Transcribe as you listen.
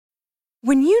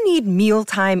When you need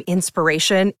mealtime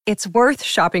inspiration, it's worth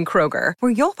shopping Kroger,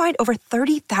 where you'll find over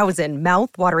 30,000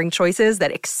 mouth-watering choices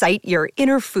that excite your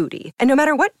inner foodie. And no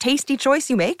matter what tasty choice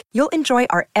you make, you'll enjoy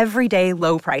our everyday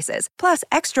low prices, plus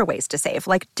extra ways to save,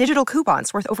 like digital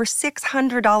coupons worth over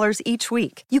 $600 each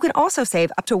week. You can also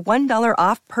save up to $1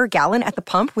 off per gallon at the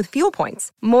pump with fuel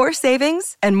points. More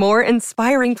savings and more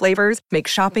inspiring flavors make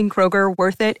shopping Kroger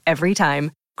worth it every time.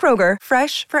 Kroger,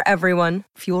 fresh for everyone.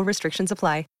 Fuel restrictions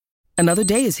apply. Another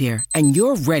day is here, and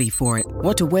you're ready for it.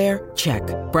 What to wear? Check.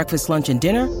 Breakfast, lunch, and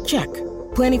dinner? Check.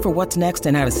 Planning for what's next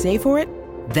and how to save for it?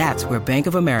 That's where Bank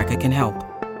of America can help.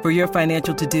 For your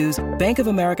financial to-dos, Bank of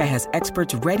America has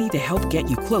experts ready to help get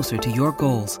you closer to your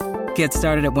goals. Get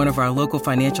started at one of our local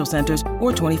financial centers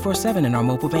or 24/7 in our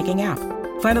mobile banking app.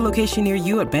 Find a location near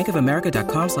you at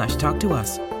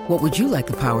bankofamerica.com/talktous. What would you like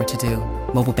the power to do?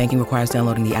 Mobile banking requires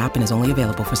downloading the app and is only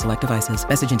available for select devices.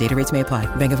 Message and data rates may apply.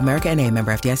 Bank of America N.A.,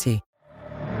 member FDIC.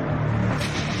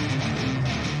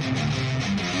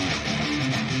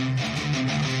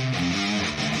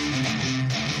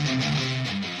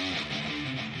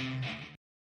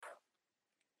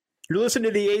 You're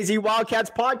listening to the AZ Wildcats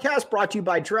podcast, brought to you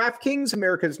by DraftKings,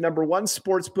 America's #1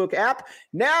 sportsbook app.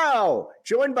 Now,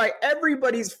 joined by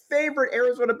everybody's favorite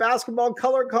Arizona basketball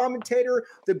color commentator,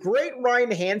 the great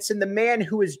Ryan Hansen, the man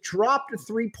who has dropped a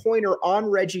three-pointer on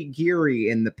Reggie Geary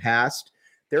in the past.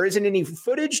 There isn't any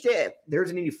footage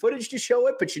to show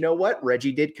it, but you know what?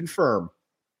 Reggie did confirm.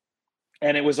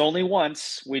 And it was only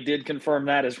once. We did confirm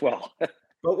that as well.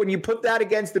 But when you put that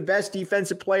against the best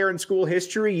defensive player in school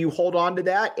history, you hold on to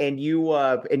that and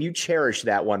you cherish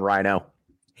that one, Rhino.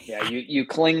 Yeah, you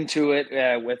cling to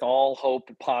it with all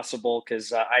hope possible,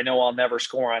 because I know I'll never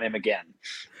score on him again.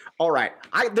 All right.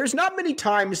 There's not many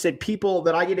times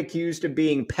that I get accused of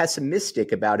being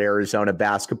pessimistic about Arizona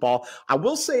basketball. I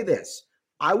will say this.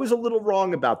 I was a little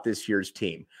wrong about this year's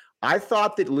team. I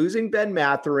thought that losing Ben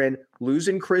Mathurin,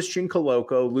 losing Christian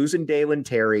Coloco, losing Dalen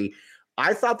Terry,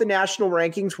 I thought the national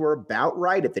rankings were about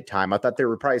right at the time. I thought they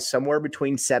were probably somewhere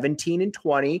between 17 and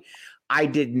 20. I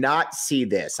did not see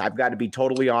this. I've got to be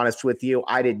totally honest with you.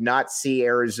 I did not see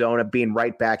Arizona being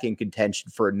right back in contention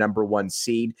for a #1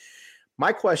 seed.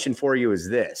 My question for you is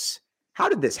this. How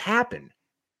did this happen?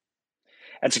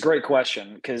 That's a great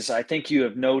question, because I think you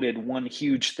have noted one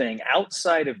huge thing.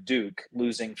 Outside of Duke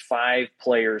losing 5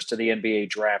 players to the NBA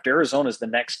draft, Arizona is the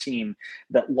next team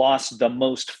that lost the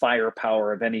most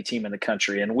firepower of any team in the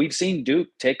country. And we've seen Duke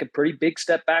take a pretty big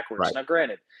step backwards. Right. Now,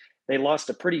 granted, they lost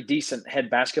a pretty decent head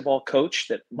basketball coach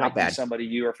that might be somebody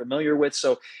you are familiar with.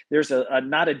 So there's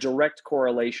not a direct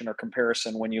correlation or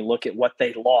comparison when you look at what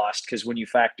they lost, because when you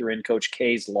factor in Coach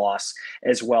K's loss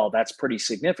as well, that's pretty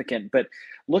significant. But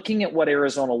looking at what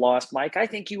Arizona lost, Mike, I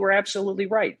think you were absolutely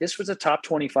right. This was a top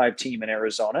 25 team in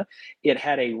Arizona. It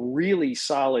had a really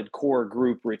solid core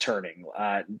group returning.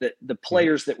 The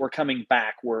players that were coming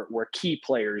back were key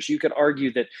players. You could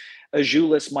argue that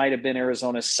Azuolas might have been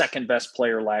Arizona's second best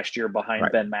player last year behind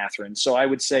Ben Mathurin. So I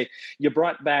would say you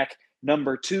brought back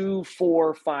number 2,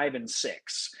 4, 5, and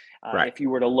 6. If you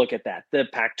were to look at that, the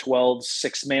Pac-12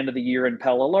 sixth man of the year in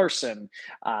Pella Larson.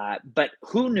 But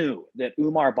who knew that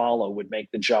Oumar Ballo would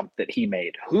make the jump that he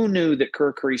made? Who knew that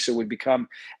Kerr Kriisa would become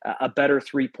a better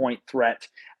three-point threat?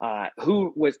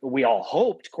 We all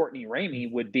hoped Courtney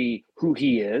Ramey would be who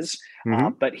he is,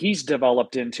 but he's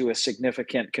developed into a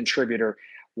significant contributor.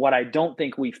 What I don't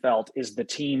think we felt is the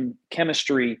team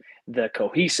chemistry, the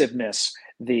cohesiveness,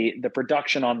 the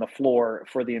production on the floor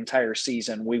for the entire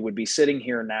season. We would be sitting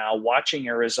here now watching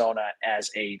Arizona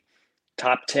as a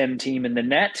top 10 team in the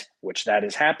net, which that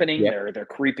is happening. Yep. They're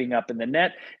creeping up in the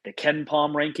net. The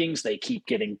KenPom rankings, they keep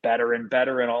getting better and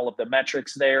better in all of the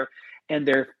metrics there. And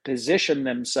they're positioned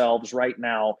themselves right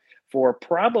now for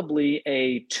probably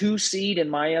a 2 seed in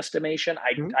my estimation.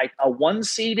 A 1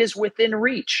 seed is within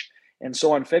reach. And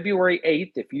so on February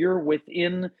 8th, if you're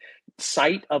within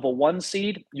sight of a 1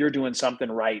 seed, you're doing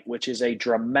something right, which is a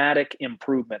dramatic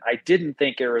improvement. I didn't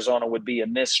think Arizona would be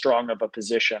in this strong of a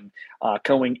position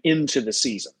going into the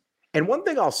season. And one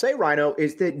thing I'll say, Rhino,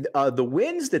 is that the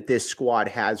wins that this squad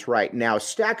has right now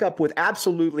stack up with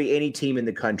absolutely any team in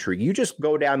the country. You just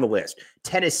go down the list.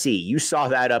 Tennessee, you saw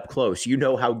that up close. You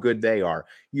know how good they are.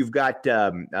 You've got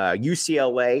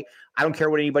UCLA. I don't care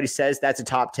what anybody says. That's a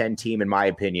top 10 team, in my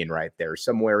opinion, right there,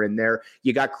 somewhere in there.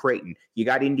 You got Creighton. You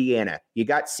got Indiana. You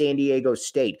got San Diego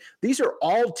State. These are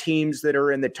all teams that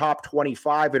are in the top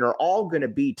 25 and are all going to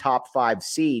be top 5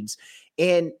 seeds.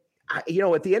 And at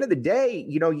the end of the day,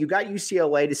 you got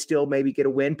UCLA to still maybe get a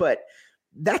win, but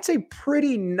that's a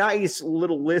pretty nice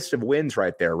little list of wins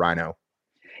right there, Rhino.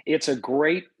 It's a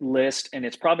great list, and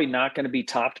it's probably not going to be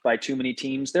topped by too many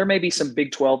teams. There may be some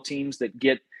Big 12 teams that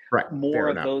get more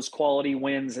of those quality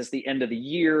wins as the end of the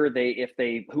year.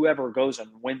 Whoever goes and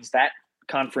wins that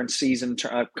conference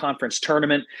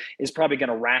tournament is probably going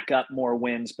to rack up more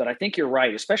wins. But I think you're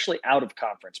right, especially out of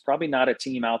conference. Probably not a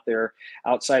team out there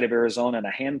outside of Arizona and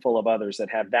a handful of others that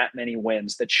have that many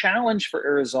wins. The challenge for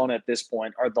Arizona at this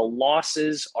point are the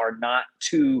losses are not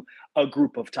to a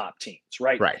group of top teams,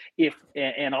 right?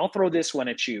 And I'll throw this one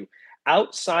at you.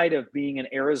 Outside of being an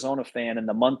Arizona fan in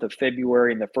the month of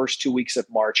February and the first 2 weeks of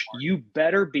March, you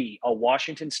better be a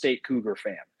Washington State Cougar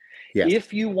fan. Yes.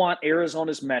 If you want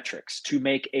Arizona's metrics to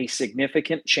make a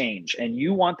significant change and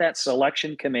you want that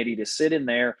selection committee to sit in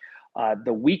there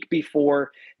the week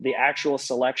before the actual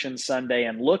selection Sunday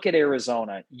and look at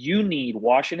Arizona, you need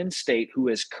Washington State, who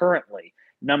is currently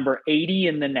number 80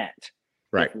 in the net.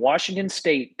 If Washington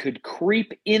State could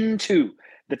creep into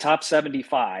the top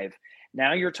 75,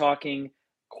 now you're talking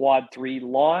quad 3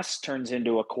 loss turns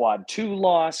into a quad 2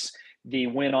 loss. The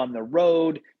win on the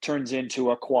road turns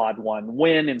into a quad 1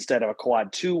 win instead of a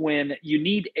quad 2 win. You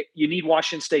need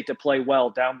Washington State to play well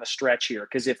down the stretch here,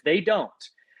 because if they don't,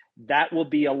 that will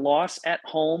be a loss at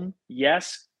home.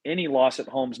 Yes, any loss at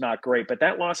home is not great, but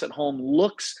that loss at home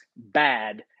looks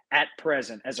bad at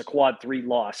present as a quad 3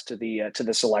 loss to the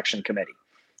selection committee.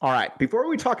 All right. Before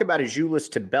we talk about Azuolas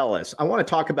Tubelis, I want to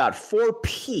talk about Four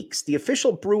Peaks, the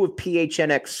official brew of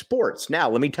PHNX Sports.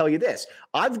 Now, let me tell you this.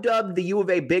 I've dubbed the U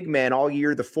of A big man all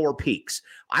year the Four Peaks.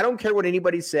 I don't care what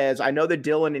anybody says. I know that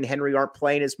Dylan and Henry aren't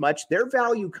playing as much. Their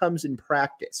value comes in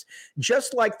practice.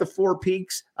 Just like the Four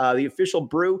Peaks, the official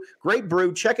brew, great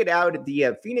brew. Check it out at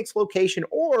the Phoenix location,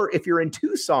 or if you're in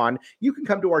Tucson, you can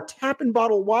come to our Tap and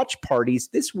Bottle watch parties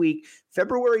this week,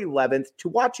 February 11th, to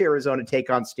watch Arizona take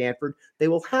on Stanford. They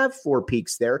will have Four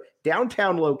Peaks there,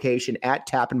 downtown location at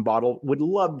Tap and Bottle. Would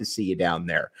love to see you down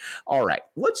there. All right,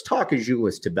 let's talk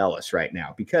Azuolas Tubelis right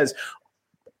now, because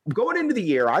going into the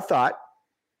year, I thought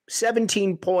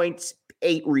 17 points,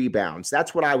 8 rebounds.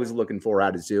 That's what I was looking for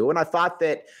out of Zoo. And I thought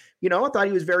that, I thought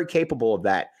he was very capable of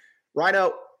that.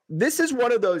 Rhino, this is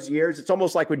one of those years. It's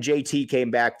almost like when JT came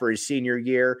back for his senior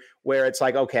year, where it's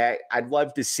like, okay, I'd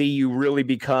love to see you really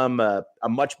become a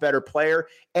much better player.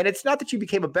 And it's not that you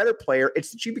became a better player.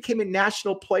 It's that you became a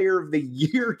National Player of the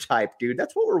Year type, dude.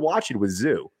 That's what we're watching with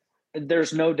Zoo.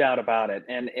 There's no doubt about it.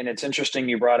 And it's interesting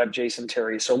you brought up Jason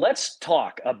Terry. So let's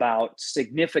talk about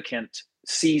significant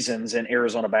seasons in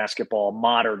Arizona basketball,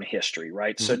 modern history,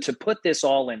 right? Mm-hmm. So to put this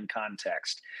all in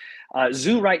context,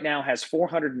 Zoo right now has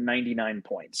 499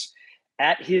 points.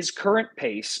 At his current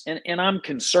pace, and I'm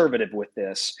conservative with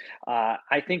this,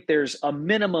 I think there's a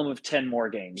minimum of 10 more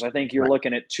games. I think you're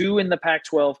looking at 2 in the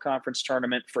Pac-12 conference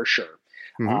tournament for sure.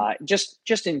 Mm-hmm.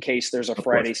 Just in case there's a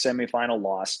Friday semifinal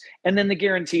loss, and then the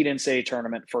guaranteed NCAA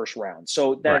tournament first round.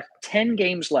 So that 10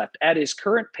 games left. At his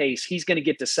current pace, he's going to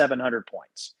get to 700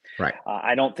 points. Right.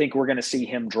 I don't think we're going to see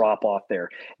him drop off there.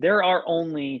 There are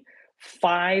only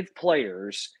 5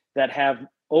 players that have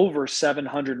over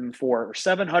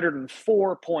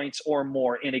 704 points or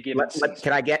more in a given season.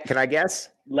 Can I guess?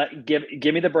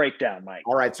 Give me the breakdown, Mike.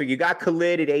 All right. So you got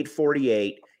Khalid at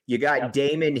 848. You got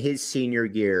Damon his senior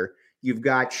year. You've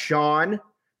got Sean.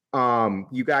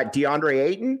 You got DeAndre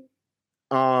Ayton.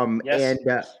 And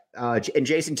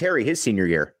Jason Terry his senior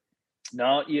year.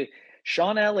 No,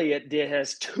 Sean Elliott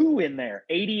has 2 in there,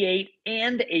 88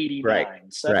 and 89,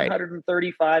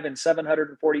 735 and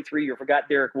 743. You forgot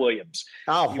Derek Williams.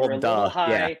 Oh, you were a little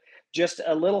high, just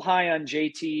a little high on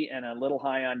JT and a little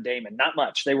high on Damon. Not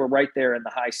much. They were right there in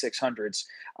the high 600s.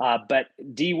 But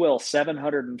D. Will,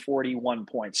 741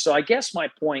 points. So I guess my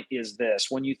point is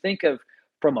this. When you think of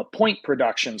from a point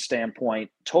production standpoint,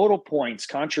 total points,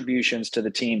 contributions to the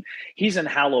team, he's in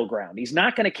hallowed ground. He's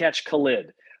not going to catch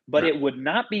Khalid. But it would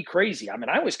not be crazy. I mean,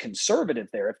 I was conservative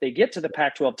there. If they get to the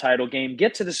Pac-12 title game,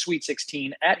 get to the Sweet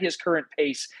 16 at his current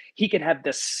pace, he could have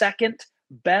the second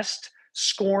best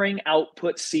scoring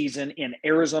output season in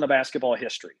Arizona basketball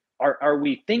history. Are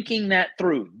we thinking that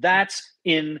through? That's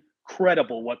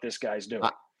incredible what this guy's doing.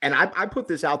 And I put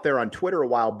this out there on Twitter a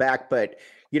while back, but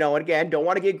and again, don't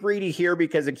want to get greedy here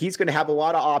because he's going to have a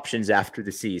lot of options after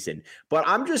the season. But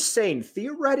I'm just saying,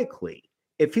 theoretically,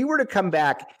 if he were to come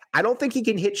back, I don't think he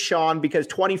can hit Sean because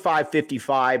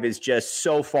 25-55 is just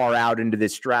so far out into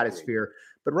this stratosphere.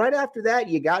 But right after that,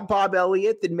 you got Bob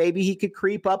Elliott that maybe he could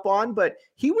creep up on, but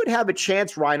he would have a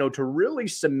chance, Rhino, to really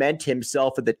cement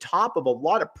himself at the top of a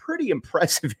lot of pretty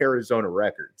impressive Arizona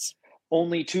records.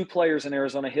 Only 2 players in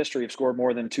Arizona history have scored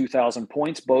more than 2,000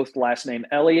 points, both last name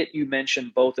Elliott. You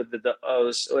mentioned both of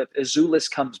those. So if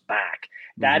Azuolas comes back,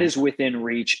 That is within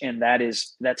reach, and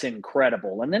that's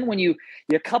incredible. And then when you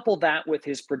couple that with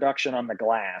his production on the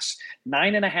glass,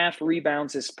 9.5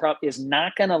 rebounds is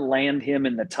not going to land him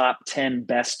in the top 10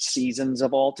 best seasons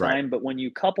of all time. Right. But when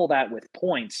you couple that with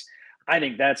points, I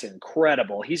think that's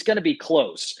incredible. He's going to be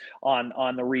close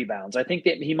on the rebounds. I think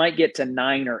that he might get to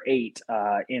 9 or 8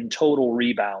 in total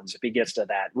rebounds if he gets to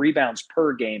that. Rebounds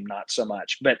per game, not so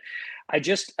much. But I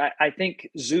think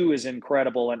Zoo is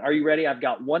incredible. And are you ready? I've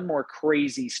got one more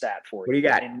crazy stat for you. What do you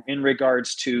got? In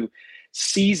regards to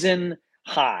season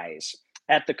highs.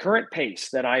 At the current pace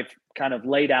that I've kind of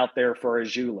laid out there for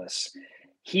Azuolas,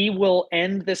 he will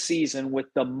end the season with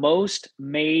the most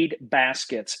made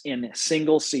baskets in a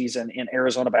single season in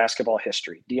Arizona basketball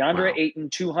history. DeAndre Ayton,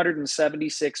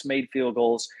 276 made field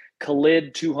goals.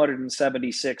 Khalid,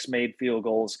 276 made field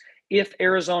goals. If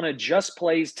Arizona just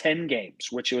plays 10 games,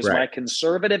 which was my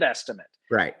conservative estimate,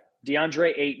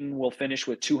 DeAndre Ayton will finish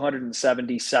with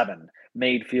 277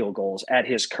 made field goals at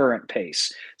his current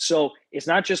pace. So it's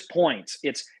not just points,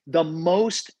 it's the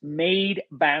most made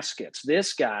baskets.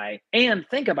 This guy, and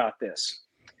think about this,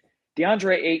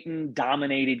 DeAndre Ayton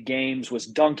dominated games, was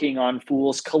dunking on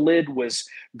fools. Khalid was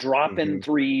dropping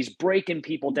threes, breaking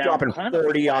people down. Dropping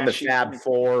 30 on the Fab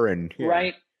Four. And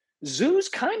right. Zoo's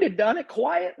kind of done it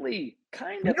quietly.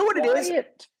 You know what it is?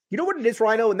 You know what it is,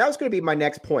 Rhino? And that was going to be my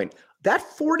next point. That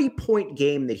 40-point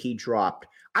game that he dropped,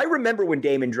 I remember when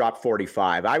Damon dropped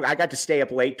 45. I got to stay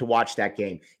up late to watch that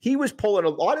game. He was pulling a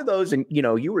lot of those, and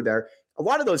you were there. A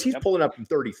lot of those, he's pulling up from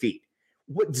 30 feet.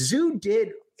 What Zoo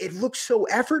did, it looked so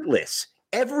effortless.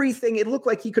 Everything, it looked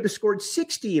like he could have scored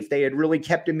 60 if they had really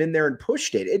kept him in there and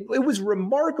pushed it. It was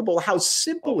remarkable how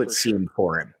simple it seemed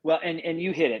for him. Well, and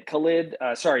you hit it.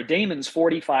 Damon's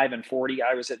 45 and 40.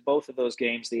 I was at both of those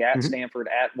games, the at Stanford,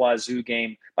 at Wazoo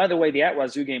game. By the way, the at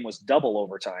Wazoo game was double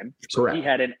overtime. So he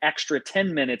had an extra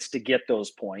 10 minutes to get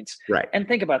those points. Right. And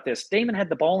think about this. Damon had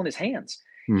the ball in his hands.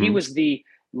 He was the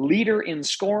leader in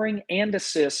scoring and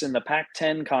assists in the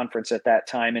Pac-10 conference at that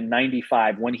time in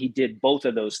 95 when he did both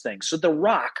of those things. So the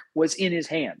rock was in his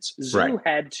hands. Zoo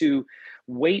had to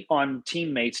wait on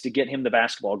teammates to get him the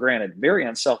basketball. Granted, very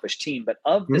unselfish team, but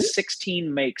of the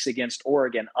 16 makes against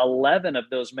Oregon, 11 of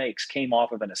those makes came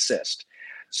off of an assist.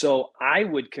 So I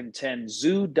would contend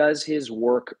Zoo does his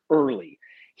work early.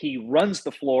 He runs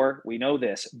the floor, we know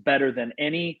this, better than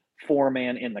any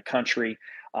four-man in the country.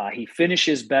 He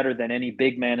finishes better than any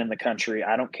big man in the country.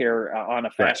 I don't care on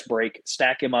a fast break,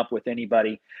 stack him up with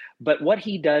anybody. But what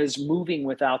he does moving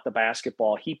without the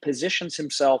basketball, he positions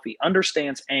himself, he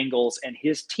understands angles, and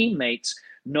his teammates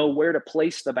know where to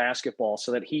place the basketball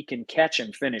so that he can catch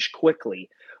and finish quickly,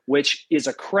 which is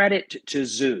a credit to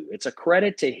Zoo. It's a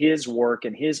credit to his work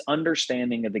and his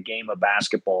understanding of the game of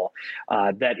basketball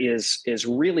that is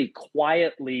really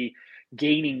quietly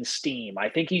gaining steam. I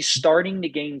think he's starting to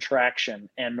gain traction.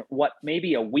 And what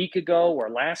maybe a week ago or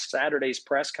last Saturday's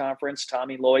press conference,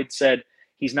 Tommy Lloyd said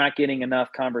he's not getting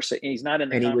enough conversation. He's not in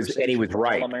the conversation. And he was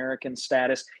right. All-American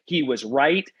status. He was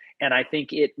right. And I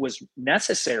think it was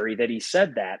necessary that he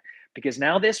said that, because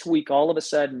now this week, all of a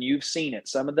sudden, you've seen it.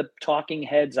 Some of the talking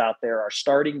heads out there are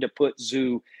starting to put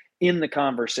Zoo in the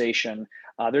conversation.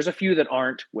 There's a few that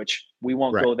aren't, which we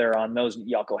won't go there on those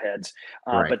yucko heads.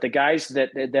 But the guys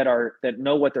that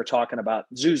know what they're talking about,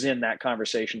 Zoo's in that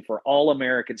conversation for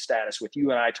All-American status. With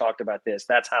you and I talked about this.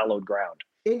 That's hallowed ground.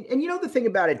 And you know the thing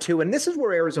about it too, and this is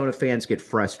where Arizona fans get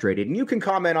frustrated. And you can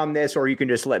comment on this, or you can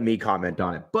just let me comment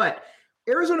on it. But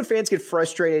Arizona fans get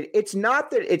frustrated. It's not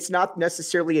that it's not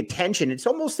necessarily attention. It's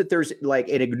almost that there's like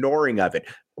an ignoring of it.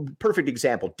 Perfect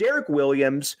example. Derek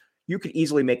Williams, you could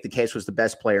easily make the case, was the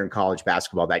best player in college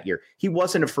basketball that year. He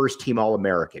wasn't a first-team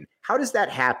All-American. How does that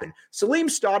happen? Salim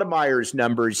Stoudemire's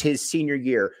numbers his senior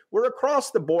year were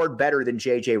across the board better than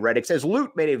J.J. Redick's, as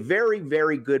Lute made a very,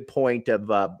 very good point of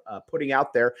putting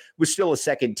out there, was still a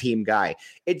second-team guy.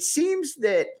 It seems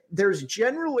that there's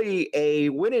generally a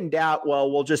when in doubt,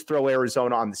 well, we'll just throw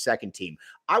Arizona on the second team.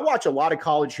 I watch a lot of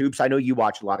college hoops. I know you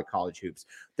watch a lot of college hoops.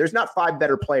 There's not 5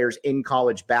 better players in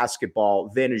college basketball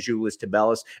than Azuolas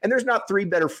Tubelis, and there's not 3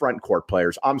 better front court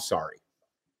players. I'm sorry.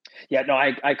 Yeah, no,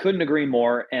 I couldn't agree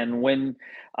more. And when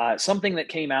something that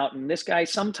came out, and this guy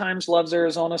sometimes loves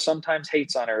Arizona, sometimes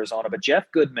hates on Arizona, but Jeff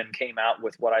Goodman came out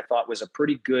with what I thought was a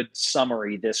pretty good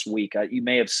summary this week. You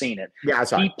may have seen it. Yeah, I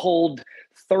saw it. Pulled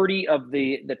 30 of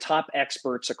the top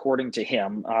experts, according to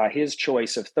him, his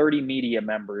choice of 30 media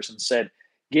members, and said,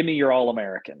 give me your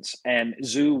All-Americans. And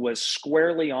Zoo was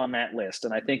squarely on that list.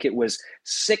 And I think it was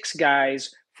 6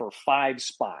 guys for 5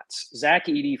 spots. Zach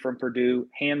Edey from Purdue,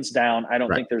 hands down, I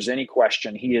don't think there's any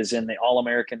question. He is in the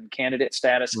All-American candidate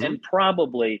status and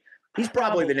probably He's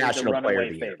probably the national player of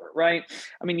the year. Favorite, right?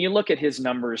 I mean, you look at his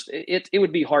numbers, it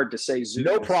would be hard to say Zoo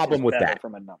no problem with that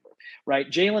from a number, right?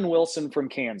 Jalen Wilson from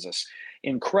Kansas,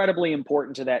 incredibly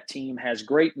important to that team, has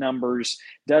great numbers,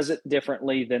 does it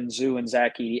differently than Zoo and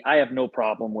Zach Edey. I have no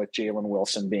problem with Jalen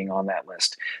Wilson being on that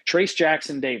list. Trayce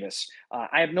Jackson-Davis,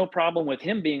 I have no problem with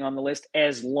him being on the list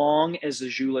as long as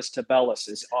Azuolas Tubelis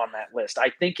is on that list.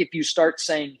 I think if you start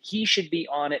saying he should be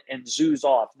on it and Zoo's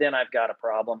off, then I've got a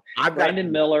problem. Brandon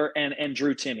Miller and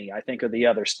Drew Timme, I think, are the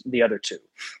other two.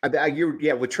 With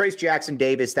Trayce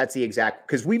Jackson-Davis, that's the exact,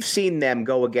 because we've seen them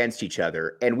go against each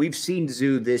other, and we've seen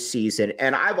Zoo this season,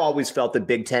 and I've always felt that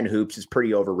Big Ten hoops is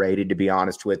pretty overrated, to be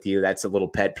honest with you. That's a little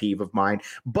pet peeve of mine.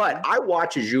 But I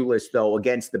watch Azuolas, though,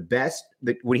 against the best.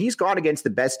 When he's gone against the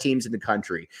best teams in the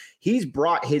country, he's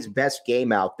brought his best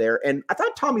game out there. And I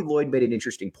thought Tommy Lloyd made an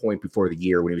interesting point before the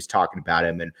year when he was talking about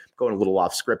him, and going a little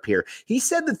off script here. He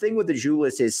said the thing with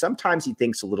Azuolas is sometimes he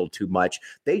thinks a little too much.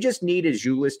 They just need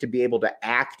Azuolas to be able to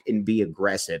act and be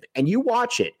aggressive. And you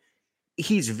watch it.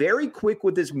 He's very quick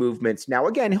with his movements. Now,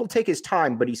 again, he'll take his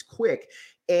time, but he's quick.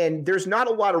 And there's not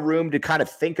a lot of room to kind of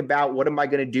think about what am I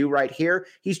going to do right here.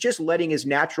 He's just letting his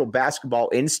natural basketball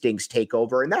instincts take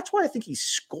over. And that's why I think he's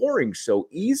scoring so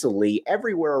easily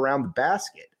everywhere around the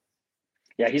basket.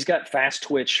 Yeah, he's got fast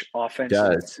twitch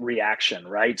offensive reaction,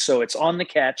 right? So it's on the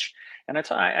catch. And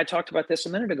I talked about this a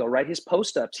minute ago, right? His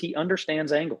post-ups, he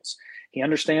understands angles. He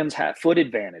understands foot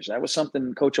advantage. That was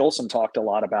something Coach Olson talked a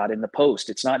lot about in the post.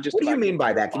 It's not just what do you mean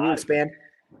by that? Can you expand?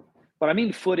 What I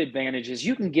mean foot advantage is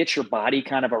you can get your body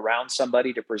kind of around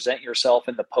somebody to present yourself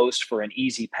in the post for an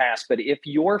easy pass. But if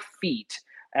your feet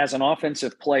as an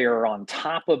offensive player are on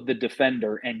top of the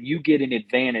defender and you get an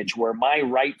advantage where my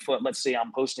right foot, let's say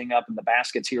I'm posting up and the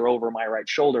basket's here over my right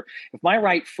shoulder. If my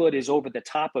right foot is over the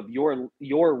top of your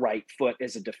right foot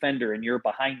as a defender and you're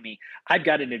behind me, I've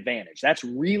got an advantage. That's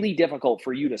really difficult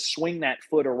for you to swing that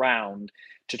foot around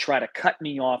to try to cut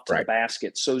me off to the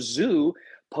basket. So Zoo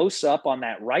posts up on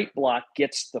that right block,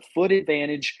 gets the foot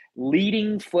advantage,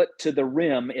 leading foot to the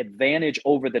rim advantage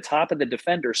over the top of the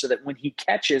defender so that when he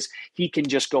catches, he can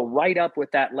just go right up with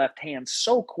that left hand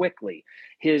so quickly.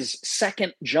 His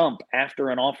second jump after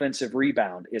an offensive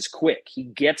rebound is quick. He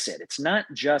gets it. It's not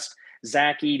just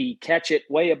Zach Edey, catch it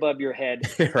way above your head,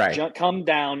 come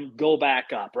down, go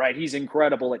back up, right? He's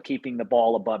incredible at keeping the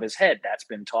ball above his head. That's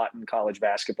been taught in college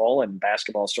basketball and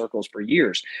basketball circles for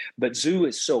years. But Zoo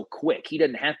is so quick. He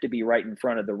doesn't have to be right in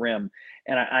front of the rim.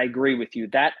 And I agree with you.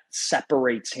 That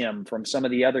separates him from some of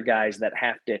the other guys that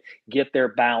have to get their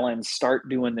balance, start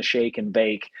doing the shake and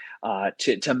bake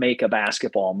to make a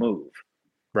basketball move.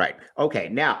 Right. Okay.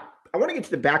 Now, I want to get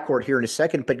to the backcourt here in a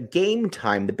second, but Game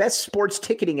Time, the best sports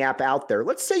ticketing app out there.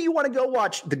 Let's say you want to go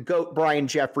watch the GOAT Brian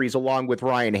Jeffries along with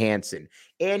Ryan Hansen,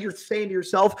 and you're saying to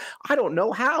yourself, I don't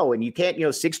know how, and you can't,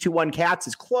 621 Cats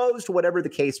is closed, whatever the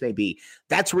case may be.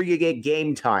 That's where you get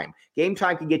Game Time. Game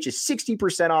Time can get you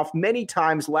 60% off many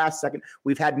times last second.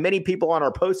 We've had many people on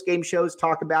our post-game shows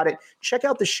talk about it. Check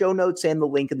out the show notes and the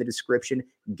link in the description.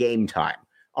 Game Time.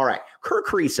 All right, Kerr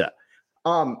Kriisa.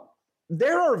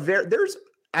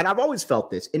 And I've always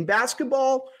felt this in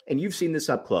basketball, and you've seen this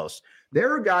up close.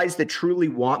 There are guys that truly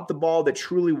want the ball, that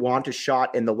truly want a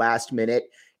shot in the last minute.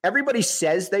 Everybody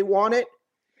says they want it,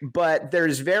 but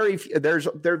there's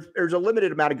a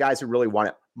limited amount of guys that really want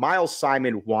it. Miles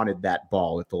Simon wanted that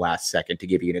ball at the last second, to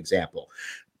give you an example.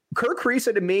 Kerr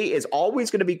Kriisa, to me, is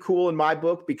always going to be cool in my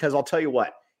book because I'll tell you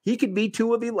what, he could be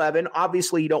 2 of 11.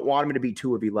 Obviously, you don't want him to be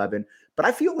 2 of 11. But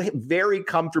I feel very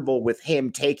comfortable with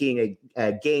him taking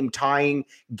a game-tying,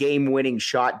 game-winning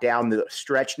shot down the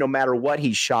stretch, no matter what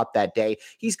he shot that day.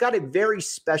 He's got a very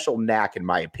special knack, in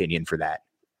my opinion, for that.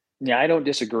 Yeah, I don't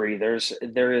disagree. There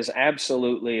is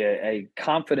absolutely a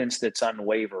confidence that's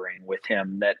unwavering with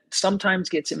him that sometimes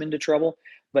gets him into trouble,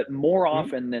 but more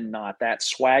often than not, that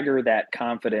swagger, that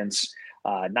confidence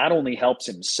not only helps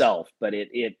himself, but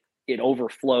it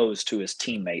overflows to his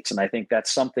teammates. And I think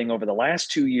that's something over the last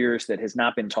 2 years that has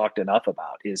not been talked enough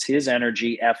about is his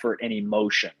energy, effort, and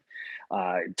emotion.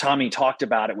 Tommy talked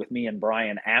about it with me and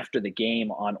Brian after the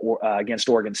game against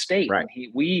Oregon State. Right.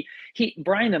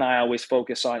 Brian and I always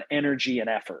focus on energy and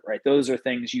effort, right? Those are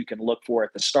things you can look for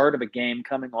at the start of a game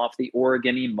coming off the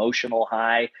Oregon emotional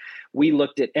high. We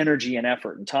looked at energy and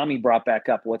effort, and Tommy brought back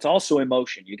up, well, it's also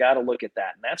emotion. You got to look at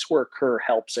that. And that's where Kerr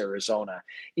helps Arizona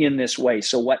in this way.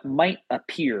 So what might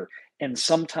appear and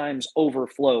sometimes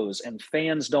overflows, and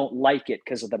fans don't like it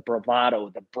because of the bravado,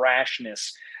 the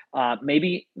brashness,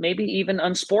 maybe even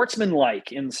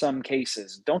unsportsmanlike in some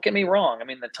cases. Don't get me wrong. I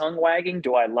mean, the tongue wagging,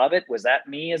 do I love it? Was that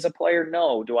me as a player?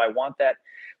 No. Do I want that?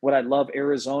 Would I love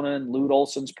Arizona and Lute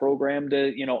Olson's program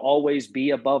to, always be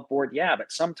above board? Yeah,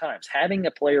 but sometimes having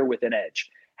a player with an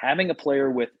edge, having a player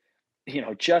with,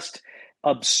 just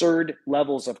absurd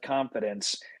levels of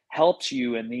confidence helps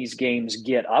you in these games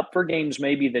get up for games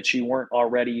maybe that you weren't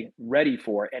already ready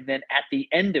for. And then at the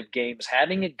end of games,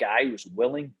 having a guy who's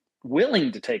willing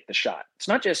to take the shot. It's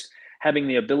not just having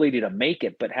the ability to make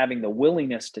it, but having the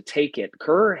willingness to take it.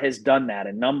 Kerr has done that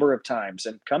a number of times.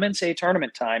 And come NCAA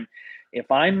tournament time, if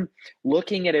I'm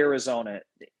looking at Arizona,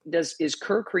 is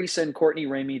Kerr Kriisa and Courtney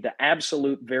Ramey the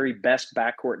absolute very best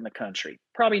backcourt in the country?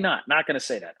 Probably not. Not going to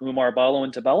say that. Oumar Ballo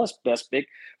and Tubelis, best big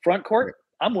front court.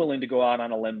 I'm willing to go out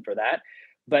on a limb for that.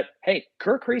 But hey,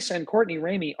 Kerr Kriisa and Courtney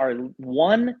Ramey are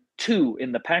 1-2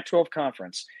 in the Pac-12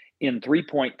 conference in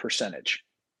 3-point percentage.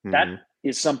 Mm-hmm. That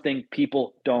is something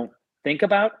people don't think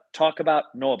about, talk about,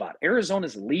 know about.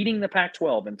 Arizona's leading the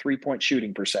Pac-12 in 3-point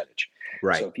shooting percentage.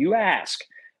 Right. So if you ask,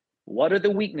 what are the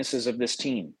weaknesses of this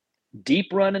team? Deep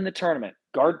run in the tournament,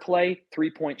 guard play,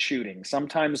 3-point shooting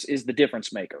sometimes is the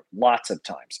difference maker. Lots of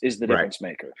times is the difference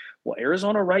maker. Well,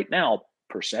 Arizona right now,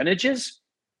 percentages,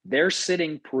 they're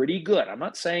sitting pretty good. I'm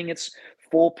not saying it's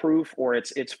foolproof or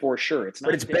it's for sure. It's not.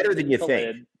 But it's better than you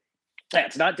think. Yeah,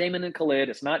 it's not Damon and Khalid.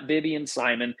 It's not Bibby and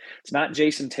Simon. It's not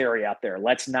Jason Terry out there.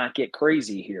 Let's not get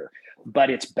crazy here. But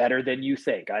it's better than you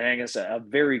think. I think it's a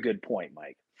very good point,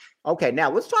 Mike. Okay,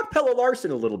 now let's talk Pelle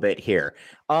Larsson a little bit here.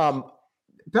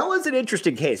 Pella's an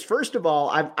interesting case. First of all,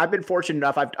 I've been fortunate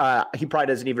enough. He probably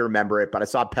doesn't even remember it, but I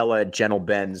saw Pella at Gentle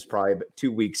Ben's probably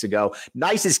 2 weeks ago.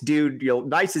 Nicest dude,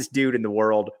 nicest dude in the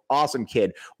world. Awesome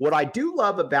kid. What I do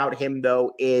love about him,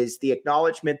 though, is the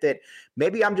acknowledgement that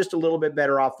maybe I'm just a little bit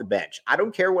better off the bench. I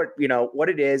don't care what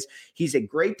it is. He's a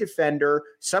great defender.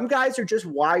 Some guys are just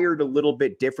wired a little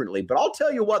bit differently. But I'll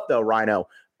tell you what, though, Rhino.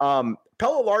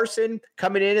 Pelle Larsson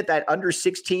coming in at that under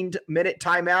 16-minute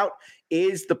timeout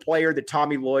is the player that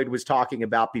Tommy Lloyd was talking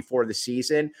about before the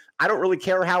season. I don't really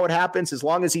care how it happens as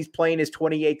long as he's playing his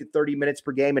 28 to 30 minutes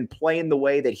per game and playing the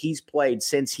way that he's played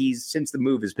since the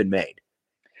move has been made.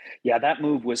 Yeah, that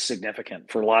move was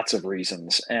significant for lots of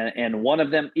reasons. And one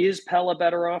of them is Pelle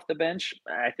better off the bench?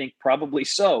 I think probably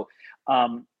so.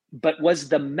 But was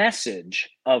the message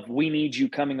of we need you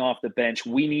coming off the bench,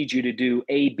 we need you to do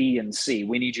A, B, and C.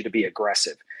 We need you to be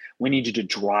aggressive. We need you to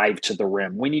drive to the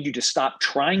rim. We need you to stop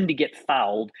trying to get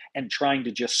fouled and trying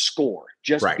to just score.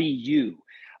 Just be you.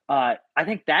 I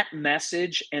think that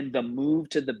message and the move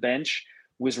to the bench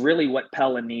was really what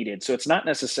Pelle needed. So it's not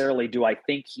necessarily do I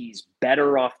think he's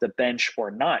better off the bench or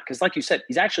not? Because like you said,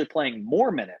 he's actually playing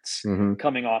more minutes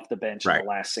coming off the bench in the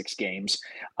last 6 games.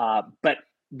 But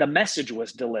the message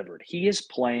was delivered. He is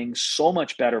playing so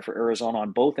much better for Arizona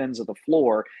on both ends of the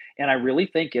floor. And I really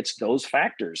think it's those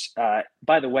factors.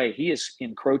 By the way, he is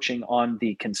encroaching on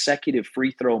the consecutive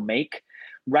free throw make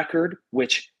record,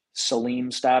 which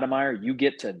Salim Stoudemire, you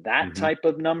get to that type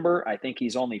of number. I think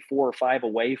he's only 4 or 5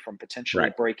 away from potentially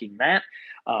breaking that.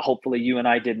 Hopefully you and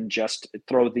I didn't just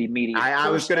throw the media. I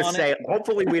was going to say,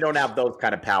 hopefully we don't have those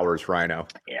kind of powers, Rhino.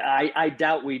 Yeah, I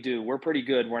doubt we do. We're pretty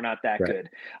good. We're not that good.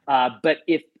 But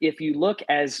if you look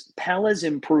as Pelle's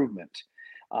improvement,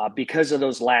 because of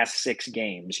those last 6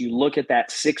 games, you look at that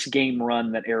 6-game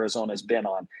run that Arizona's been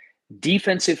on,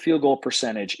 defensive field goal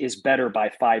percentage is better by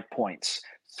 5 points.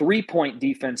 3-point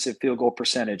defensive field goal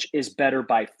percentage is better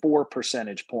by 4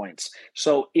 percentage points.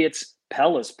 So it's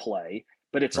Pelle's play,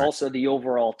 but it's also the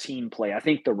overall team play. I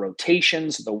think the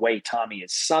rotations, the way Tommy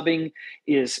is subbing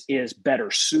is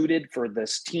better suited for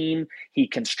this team. He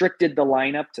constricted the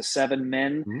lineup to 7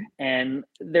 men, and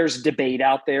there's debate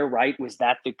out there, right? Was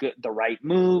that the right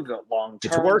move? Long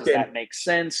term, does that make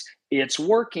sense? It's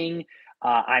working.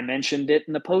 I mentioned it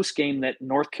in the postgame that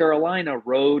North Carolina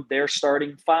rode their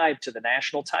starting 5 to the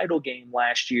national title game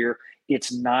last year.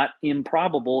 It's not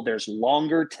improbable. There's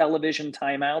longer television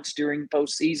timeouts during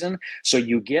postseason, so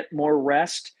you get more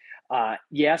rest.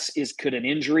 Yes, could an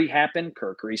injury happen?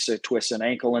 Kerr Kriisa twists an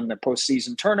ankle in the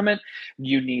postseason tournament.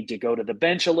 You need to go to the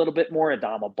bench a little bit more.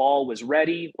 Adama Ball was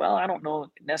ready. Well, I don't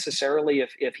know necessarily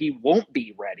if he won't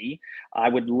be ready. I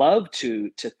would love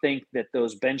to think that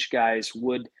those bench guys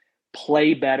would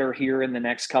play better here in the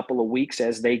next couple of weeks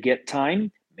as they get time.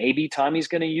 Maybe Tommy's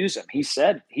going to use him. He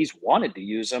said he's wanted to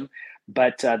use him,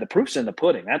 but the proof's in the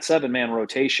pudding. That 7-man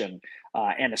rotation,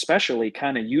 and especially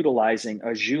kind of utilizing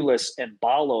Azuolas and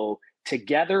Ballo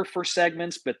together for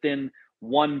segments, but then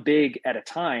one big at a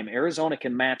time, Arizona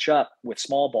can match up with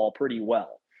small ball pretty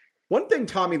well. One thing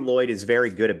Tommy Lloyd is very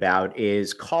good about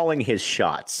is calling his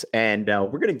shots. And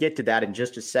we're going to get to that in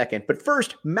just a second. But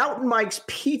first, Mountain Mike's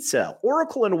Pizza,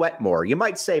 Oracle and Wetmore. You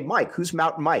might say, Mike, who's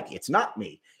Mountain Mike? It's not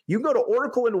me. You can go to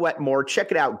Oracle and Wetmore,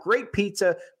 check it out. Great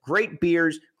pizza, great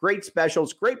beers, great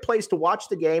specials, great place to watch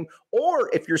the game. Or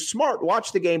if you're smart,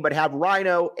 watch the game, but have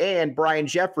Rhino and Brian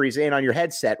Jeffries in on your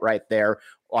headset right there.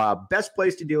 Best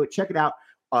place to do it. Check it out.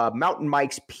 Mountain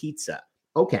Mike's Pizza.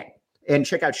 Okay. And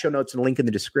check out show notes and link in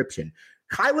the description.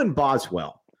 Kylan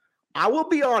Boswell. I will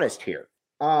be honest here.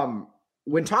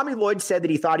 When Tommy Lloyd said that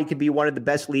he thought he could be one of the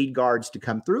best lead guards to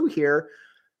come through here,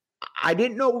 I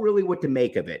didn't know really what to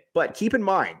make of it. But keep in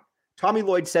mind, Tommy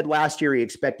Lloyd said last year he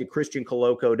expected Christian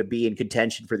Koloko to be in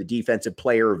contention for the Defensive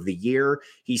Player of the Year.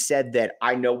 He said that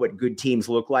I know what good teams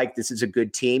look like. This is a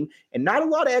good team. And not a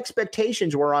lot of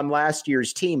expectations were on last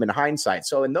year's team in hindsight.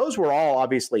 And those were all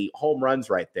obviously home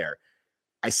runs right there.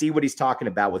 I see what he's talking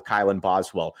about with Kylan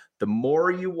Boswell. The more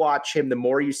you watch him, the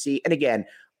more you see. And again,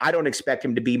 I don't expect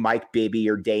him to be Mike Bibby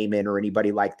or Damon or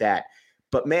anybody like that.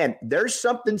 But man, there's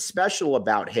something special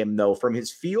about him, though, from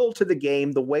his feel to the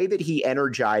game, the way that he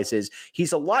energizes.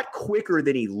 He's a lot quicker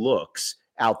than he looks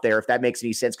out there, if that makes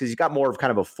any sense, because he's got more of kind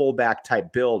of a fullback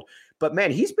type build. But man,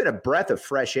 he's been a breath of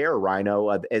fresh air, Rhino,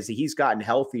 as he's gotten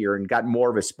healthier and gotten more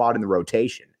of a spot in the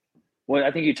rotation. Well,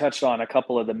 I think you touched on a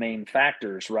couple of the main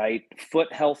factors, right?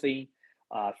 Foot healthy,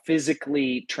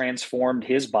 physically transformed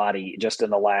his body just in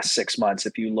the last 6 months,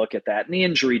 if you look at that. And the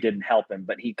injury didn't help him,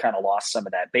 but he kind of lost some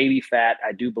of that baby fat.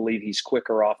 I do believe he's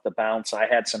quicker off the bounce. I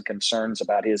had some concerns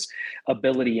about his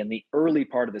ability in the early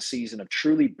part of the season of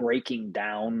truly breaking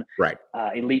down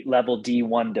elite level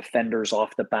D1 defenders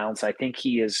off the bounce. I think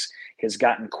he has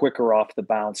gotten quicker off the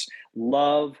bounce.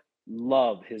 Love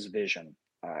his vision.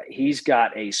 He's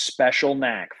got a special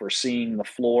knack for seeing the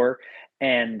floor.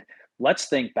 And let's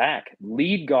think back.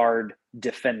 Lead guard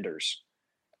defenders.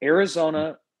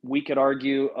 Arizona, we could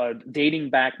argue, dating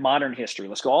back modern history.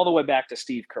 Let's go all the way back to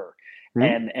Steve Kerr.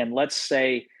 Mm-hmm. And let's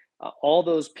say all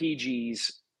those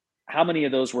PGs, how many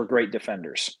of those were great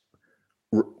defenders?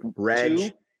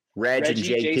 Reggie, and JT.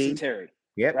 Jason Terry.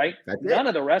 Yep, right? None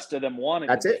of the rest of them wanted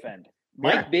to defend.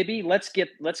 Mike Bibby, let's get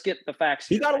the facts.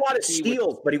 He got a lot of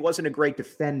steals, but he wasn't a great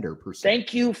defender per se.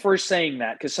 Thank you for saying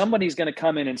that, because somebody's going to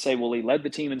come in and say, well, he led the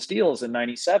team in steals in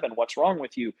 97. What's wrong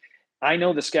with you? I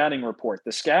know the scouting report.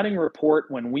 The scouting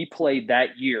report, when we played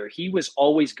that year, he was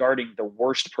always guarding the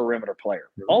worst perimeter player.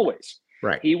 Mm-hmm. Always.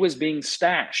 Right. He was being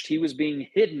stashed. He was being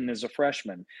hidden as a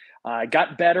freshman.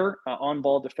 Got better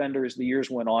on-ball defender as the years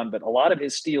went on, but a lot of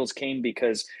his steals came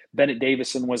because Bennett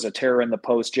Davison was a terror in the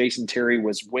post. Jason Terry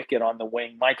was wicked on the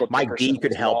wing. Mike D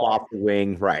could help off the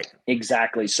wing, right?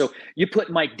 Exactly. So you put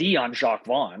Mike D on Jacques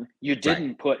Vaughn. You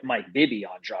didn't put Mike Bibby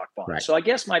on Jacques Vaughn. Right. So I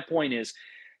guess my point is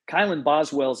Kylan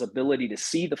Boswell's ability to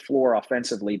see the floor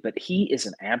offensively, but he is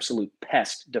an absolute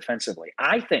pest defensively.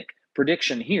 I think,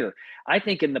 prediction here, I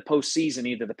think in the postseason,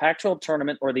 either the Pac-12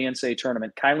 tournament or the NCAA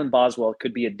tournament, Kylan Boswell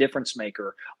could be a difference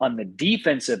maker on the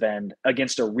defensive end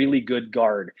against a really good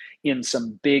guard in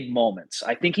some big moments.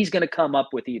 I think he's going to come up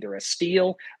with either a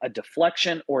steal, a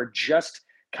deflection, or just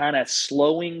kind of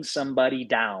slowing somebody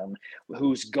down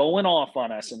who's going off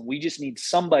on us, and we just need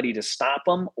somebody to stop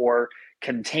him or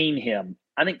contain him.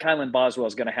 I think Kylan Boswell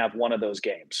is going to have one of those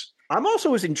games. I'm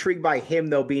also as intrigued by him,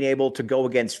 though, being able to go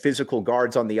against physical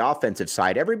guards on the offensive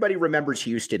side. Everybody remembers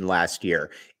Houston last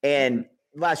year, and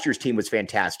last year's team was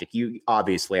fantastic.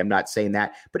 Obviously, I'm not saying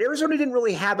that, but Arizona didn't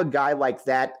really have a guy like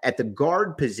that at the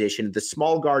guard position, the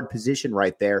small guard position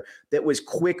right there, that was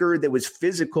quicker, that was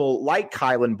physical, like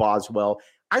Kylan Boswell.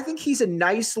 I think he's a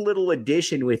nice little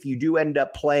addition if you do end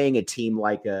up playing a team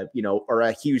like or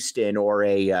a Houston or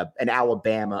an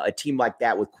Alabama, a team like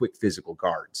that with quick physical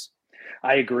guards.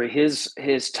 I agree.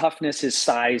 His toughness, his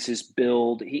size, his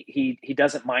build, he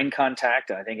doesn't mind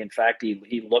contact. I think, in fact,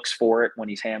 he looks for it when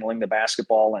he's handling the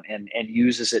basketball and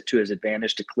uses it to his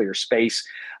advantage to clear space.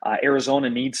 Arizona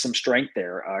needs some strength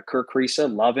there. Kerr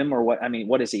Kriisa, love him, or what? I mean,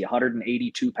 what is he,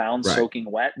 182 pounds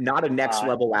soaking wet? Not a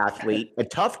next-level athlete. A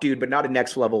tough dude, but not a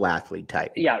next-level athlete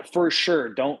type. Yeah, for sure.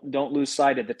 Don't lose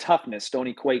sight of the toughness. Don't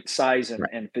equate size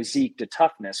and physique to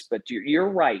toughness. But you're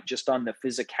right, just on the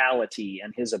physicality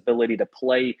and his ability to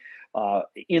play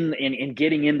in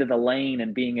getting into the lane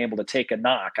and being able to take a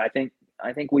knock. I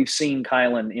think we've seen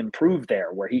Kylan improve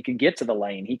there, where he can get to the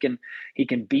lane. He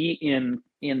can be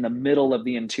in the middle of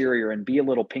the interior and be a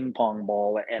little ping pong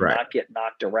ball and not get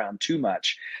knocked around too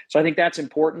much. So I think that's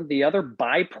important. The other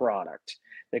byproduct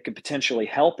that could potentially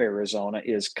help Arizona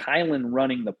is Kylan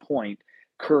running the point,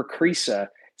 Kerr Kriisa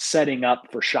setting up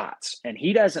for shots. And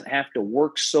he doesn't have to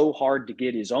work so hard to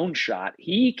get his own shot.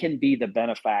 He can be the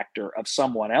benefactor of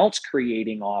someone else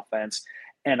creating offense.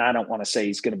 And I don't want to say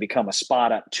he's going to become a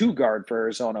spot up two guard for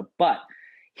Arizona, but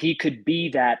he could be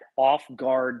that off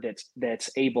guard that's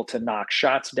able to knock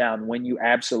shots down when you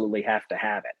absolutely have to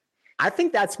have it. I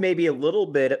think that's maybe a little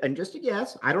bit, and just a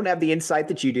guess, I don't have the insight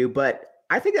that you do, but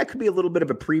I think that could be a little bit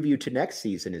of a preview to next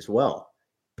season as well.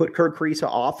 Put Kerr Kriisa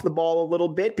off the ball a little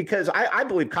bit, because I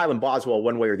believe Kylan Boswell,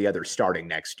 one way or the other, starting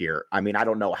next year. I mean, I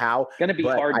don't know how. It's going to be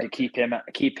hard to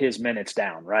keep his minutes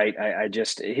down, right? I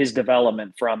just, his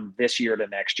development from this year to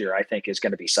next year, I think, is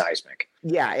going to be seismic.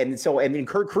 Yeah, and then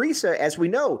Kerr Kriisa, as we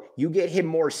know, you get him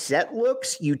more set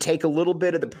looks, you take a little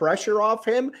bit of the pressure off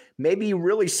him. Maybe you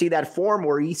really see that form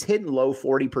where he's hitting low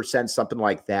 40%, something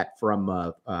like that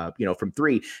from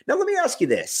three. Now, let me ask you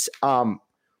this.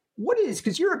 What is,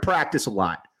 because you're at practice a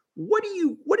lot, what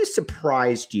has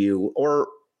surprised you, or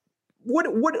what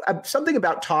something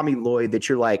about Tommy Lloyd that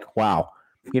you're like, wow,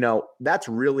 that's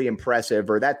really impressive,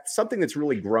 or that's something that's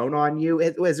really grown on you?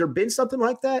 Has there been something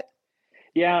like that?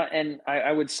 Yeah, and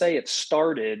I would say it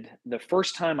started, the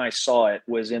first time I saw it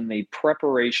was in the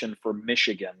preparation for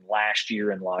Michigan last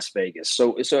year in Las Vegas.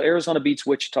 So Arizona beats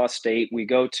Wichita State. We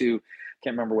go to,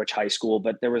 can't remember which high school,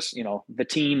 but there was, the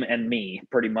team and me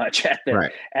pretty much at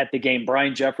the game.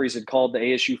 Brian Jeffries had called the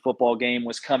ASU football game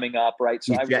was coming up, right?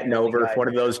 So he's getting over one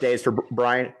of those days for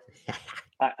Brian.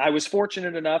 I was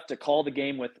fortunate enough to call the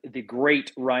game with the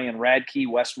great Ryan Radke,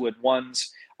 Westwood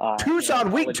Ones.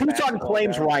 Tucson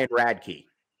claims guy. Ryan Radke.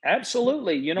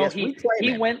 Absolutely. Yes,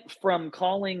 he went from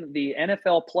calling the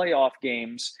NFL playoff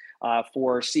games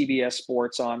for CBS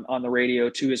Sports on the radio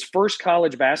to his first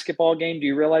college basketball game. Do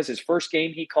you realize his first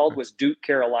game he called was Duke,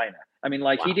 Carolina? I mean,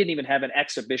 wow. He didn't even have an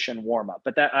exhibition warm up.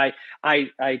 But that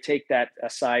I take that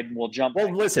aside, and we'll jump.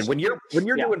 Well, listen, when you're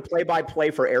doing play-by-play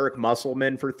for Eric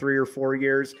Musselman for 3 or 4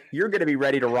 years, you're going to be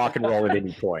ready to rock and roll at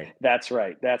any point. That's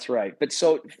right. But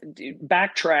so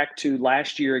backtrack to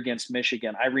last year against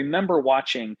Michigan. I remember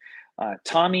watching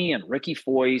Tommy and Ricky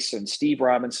Foyce and Steve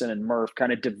Robinson and Murph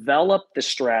kind of develop the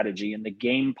strategy and the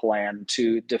game plan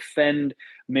to defend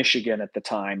Michigan at the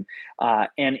time.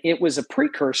 And it was a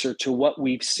precursor to what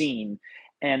we've seen.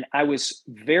 And I was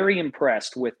very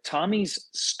impressed with Tommy's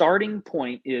starting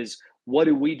point is, what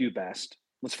do we do best?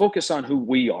 Let's focus on who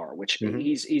we are, which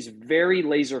he's very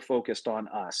laser focused on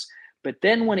us. But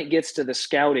then when it gets to the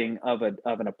scouting of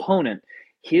an opponent,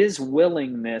 his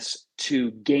willingness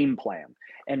to game plan.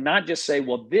 And not just say,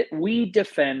 well, we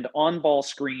defend on-ball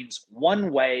screens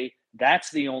one way. That's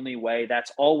the only way.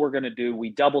 That's all we're going to do. We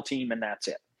double team and that's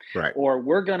it. Right. Or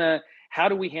how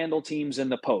do we handle teams in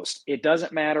the post? It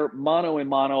doesn't matter. Mano a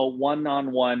mano,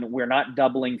 one-on-one. We're not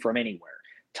doubling from anywhere.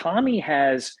 Tommy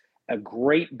has a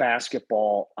great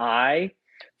basketball eye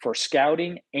for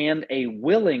scouting and a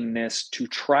willingness to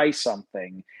try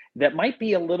something that might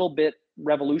be a little bit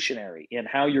revolutionary in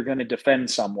how you're going to defend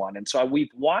someone. And so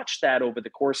we've watched that over the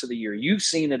course of the year. You've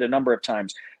seen it a number of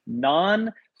times.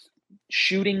 Non-shooting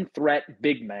threat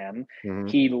big man.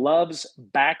 He loves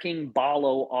backing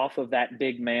Ballo off of that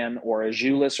big man or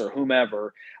Azuolas or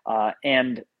whomever,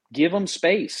 and give him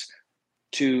space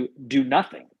to do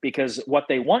nothing, because what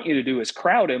they want you to do is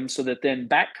crowd him so that then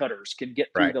back cutters can get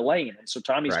through the lane. And so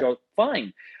Tommy's go,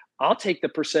 fine, I'll take the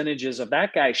percentages of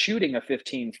that guy shooting a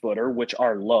 15-footer, which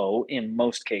are low in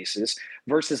most cases,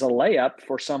 versus a layup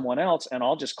for someone else, and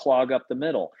I'll just clog up the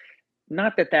middle.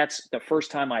 Not that that's the first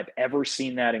time I've ever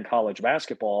seen that in college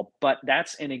basketball, but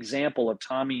that's an example of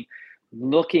Tommy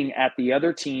looking at the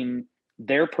other team,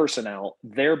 their personnel,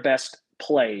 their best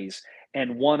plays,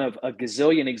 and one of a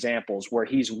gazillion examples where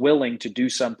he's willing to do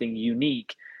something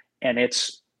unique, and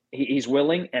he's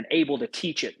willing and able to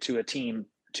teach it to a team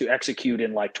to execute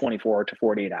in like 24 to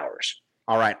 48 hours.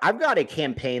 All right. I've got a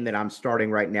campaign that I'm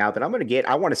starting right now that I'm going to get.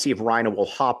 I want to see if Rhino will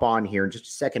hop on here in just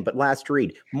a second. But last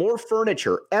read, More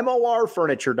Furniture,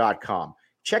 morfurniture.com.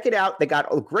 Check it out. They got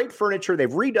great furniture. They've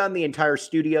redone the entire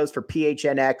studios for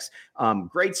PHNX.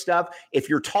 Great stuff. If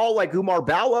you're tall like Umar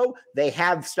Ballo, they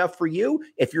have stuff for you.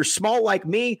 If you're small like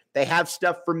me, they have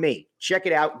stuff for me. Check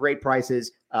it out. Great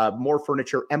prices. More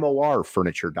Furniture,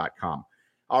 morfurniture.com.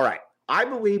 All right. I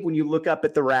believe when you look up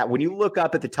at when you look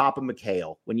up at the top of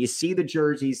McHale, when you see the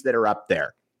jerseys that are up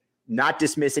there, not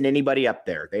dismissing anybody up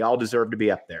there, they all deserve to be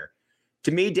up there.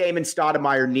 To me, Damon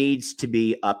Stoudemire needs to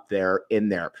be up there in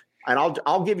there. And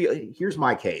I'll give you, here's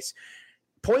my case.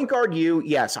 Point guard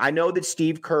yes, I know that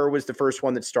Steve Kerr was the first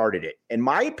one that started it. In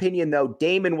my opinion, though,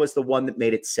 Damon was the one that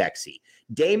made it sexy.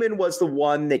 Damon was the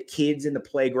one that kids in the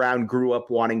playground grew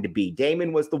up wanting to be.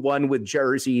 Damon was the one with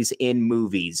jerseys in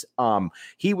movies.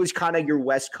 He was kind of your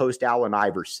West Coast Allen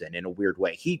Iverson in a weird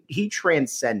way. He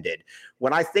transcended.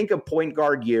 When I think of point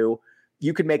guard you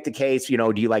could make the case,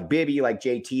 do you like Bibby, like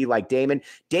JT, like Damon?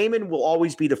 Damon will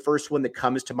always be the first one that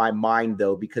comes to my mind,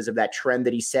 though, because of that trend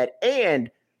that he set. And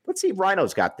let's see if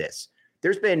Rhino's got this.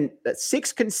 There's been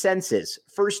 6 consensus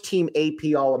first-team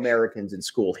AP All-Americans in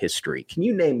school history. Can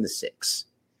you name the 6?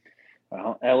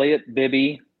 Well, Elliott,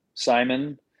 Bibby,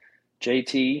 Simon,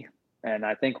 JT, and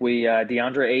I think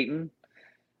DeAndre Ayton.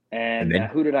 And then,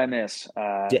 who did I miss?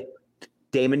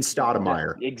 Damon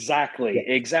Stoudemire.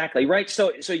 Exactly. Right.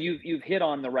 So you've hit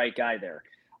on the right guy there.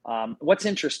 What's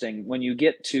interesting when you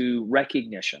get to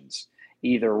recognitions,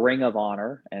 either Ring of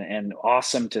Honor, and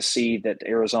awesome to see that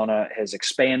Arizona has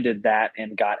expanded that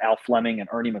and got Al Fleming and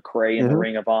Ernie McRae in the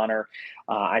Ring of Honor.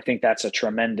 I think that's a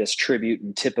tremendous tribute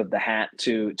and tip of the hat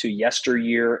to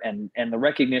yesteryear and the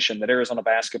recognition that Arizona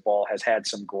basketball has had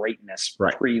some greatness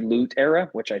pre-Lute era,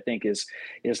 which I think is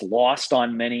lost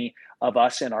on many of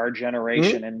us in our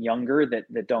generation and younger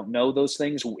that don't know those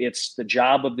things. It's the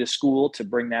job of the school to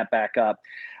bring that back up.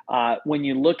 When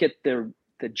you look at the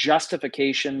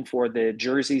justification for the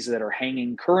jerseys that are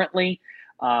hanging currently,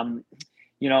 I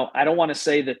don't want to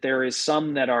say that there is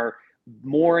some that are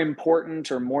more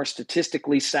important or more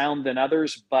statistically sound than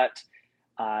others, but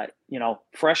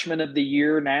freshman of the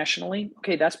year nationally,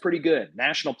 okay, that's pretty good.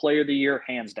 National player of the year,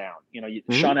 hands down.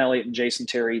 Sean Elliott and Jason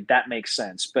Terry, that makes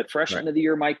sense. But freshman of the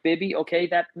year, Mike Bibby, okay,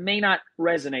 that may not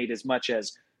resonate as much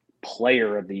as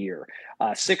player of the year.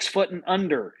 6 foot and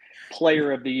under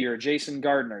player of the year, Jason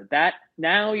Gardner. That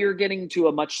now you're getting to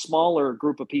a much smaller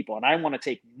group of people, and I want to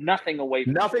take nothing away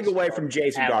from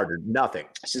Jason Gardner. Nothing.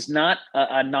 This is not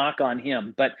a knock on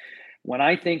him, but when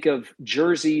I think of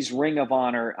jerseys, Ring of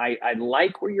Honor, I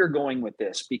like where you're going with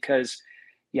this, because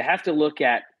you have to look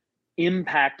at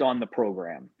impact on the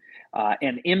program.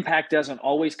 And impact doesn't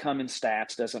always come in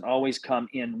stats, doesn't always come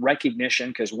in recognition,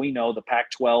 because we know the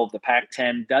Pac-12, the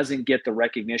Pac-10 doesn't get the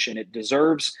recognition it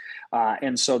deserves.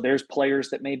 And so there's players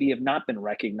that maybe have not been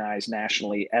recognized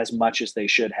nationally as much as they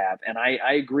should have. And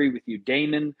I agree with you.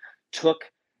 Damon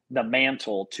took the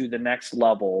mantle to the next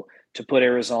level to put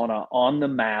Arizona on the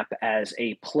map as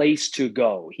a place to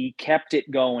go. He kept it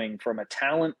going from a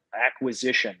talent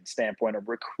acquisition standpoint, a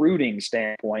recruiting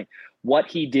standpoint. What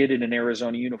he did in an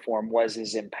Arizona uniform was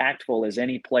as impactful as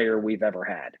any player we've ever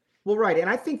had. Well, right. And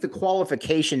I think the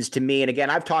qualifications to me, and again,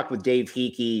 I've talked with Dave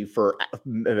Hickey for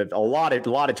a lot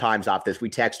of times off this. We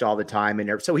text all the time.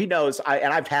 And so he knows,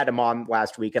 and I've had him on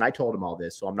last week and I told him all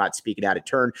this, so I'm not speaking out of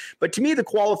turn. But to me, the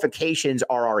qualifications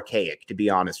are archaic, to be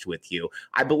honest with you.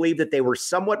 I believe that they were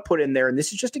somewhat put in there, and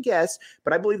this is just a guess,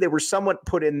 but I believe they were somewhat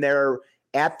put in there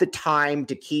at the time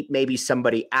to keep maybe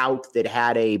somebody out that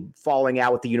had a falling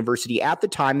out with the university at the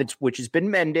time, which has been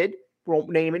mended. Won't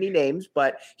name any names,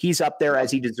 but he's up there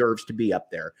as he deserves to be up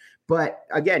there. But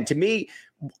again, to me,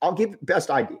 I'll give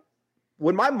best idea.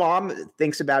 When my mom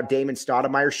thinks about Damon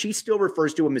Stoudemire, she still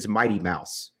refers to him as Mighty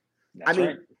Mouse. That's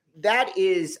right.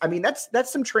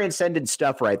 That's some transcendent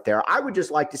stuff right there. I would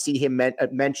just like to see him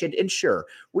mentioned. And sure,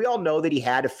 we all know that he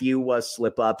had a few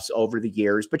slip-ups over the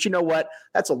years, but you know what?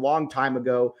 That's a long time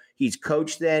ago. He's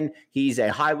coached then. He's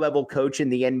a high-level coach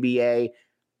in the NBA.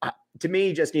 To me,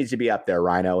 he just needs to be up there,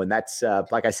 Rhino. And that's,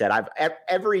 like I said,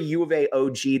 every U of A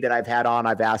OG that I've had on,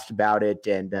 I've asked about it,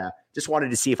 and just wanted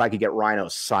to see if I could get Rhino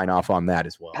sign off on that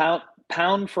as well.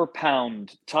 Pound for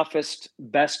pound, toughest,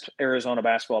 best Arizona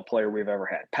basketball player we've ever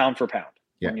had. Pound for pound.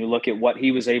 Yeah. When you look at what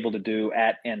he was able to do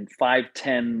and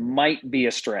 5'10" might be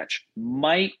a stretch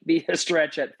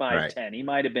at 5'10". Right. He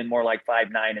might have been more like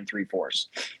 5'9" and 3/4.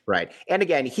 Right. And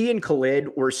again, he and Khalid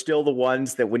were still the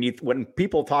ones that when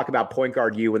people talk about point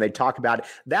guard when they talk about it,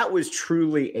 that was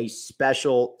truly a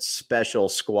special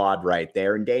squad right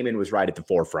there. And Damon was right at the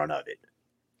forefront of it.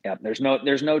 Yeah, there's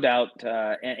no doubt.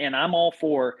 And I'm all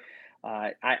for,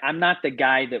 I'm not the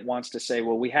guy that wants to say,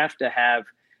 well, we have to have,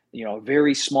 a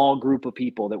very small group of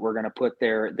people that we're going to put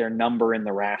their number in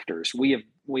the rafters. We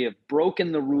have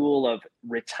broken the rule of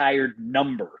retired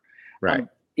number. Right.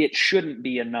 It shouldn't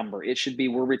be a number. It should be,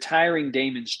 we're retiring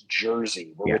Damon's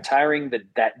jersey. We're retiring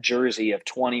that jersey of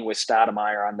 20 with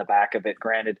Stoudemire on the back of it.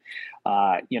 Granted,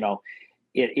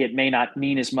 it may not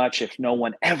mean as much if no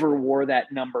one ever wore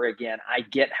that number again. I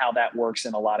get how that works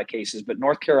in a lot of cases, but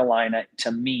North Carolina,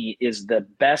 to me, is the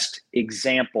best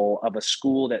example of a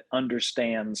school that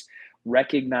understands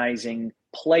recognizing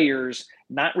players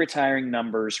not retiring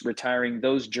numbers, retiring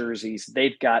those jerseys.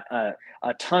 They've got a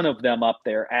ton of them up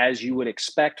there, as you would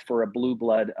expect for a blue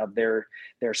blood of their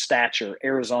stature.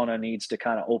 Arizona needs to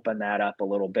kind of open that up a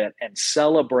little bit and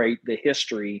celebrate the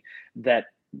history that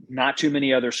not too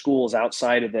many other schools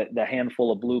outside of the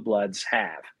handful of blue bloods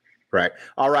have. Right.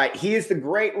 All right. He is the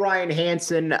great Ryan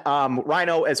Hansen.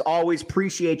 Rhino, as always,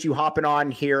 appreciate you hopping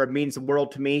on here. It means the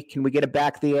world to me. Can we get it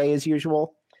back the A as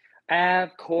usual? Of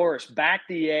course. Back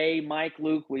the A, Mike,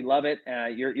 Luke, we love it.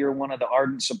 You're one of the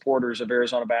ardent supporters of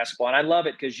Arizona basketball. And I love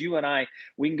it because you and I,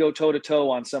 we can go toe-to-toe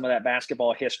on some of that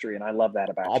basketball history, and I love that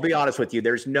about you. I'll be honest with you.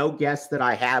 There's no guest that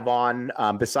I have on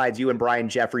besides you and Brian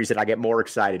Jeffries that I get more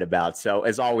excited about. So,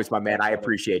 as always, my man, I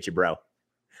appreciate you, bro.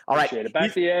 All right.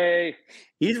 Back the A.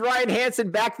 He's Ryan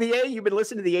Hansen, back the A. You've been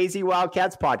listening to the AZ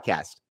Wildcats podcast.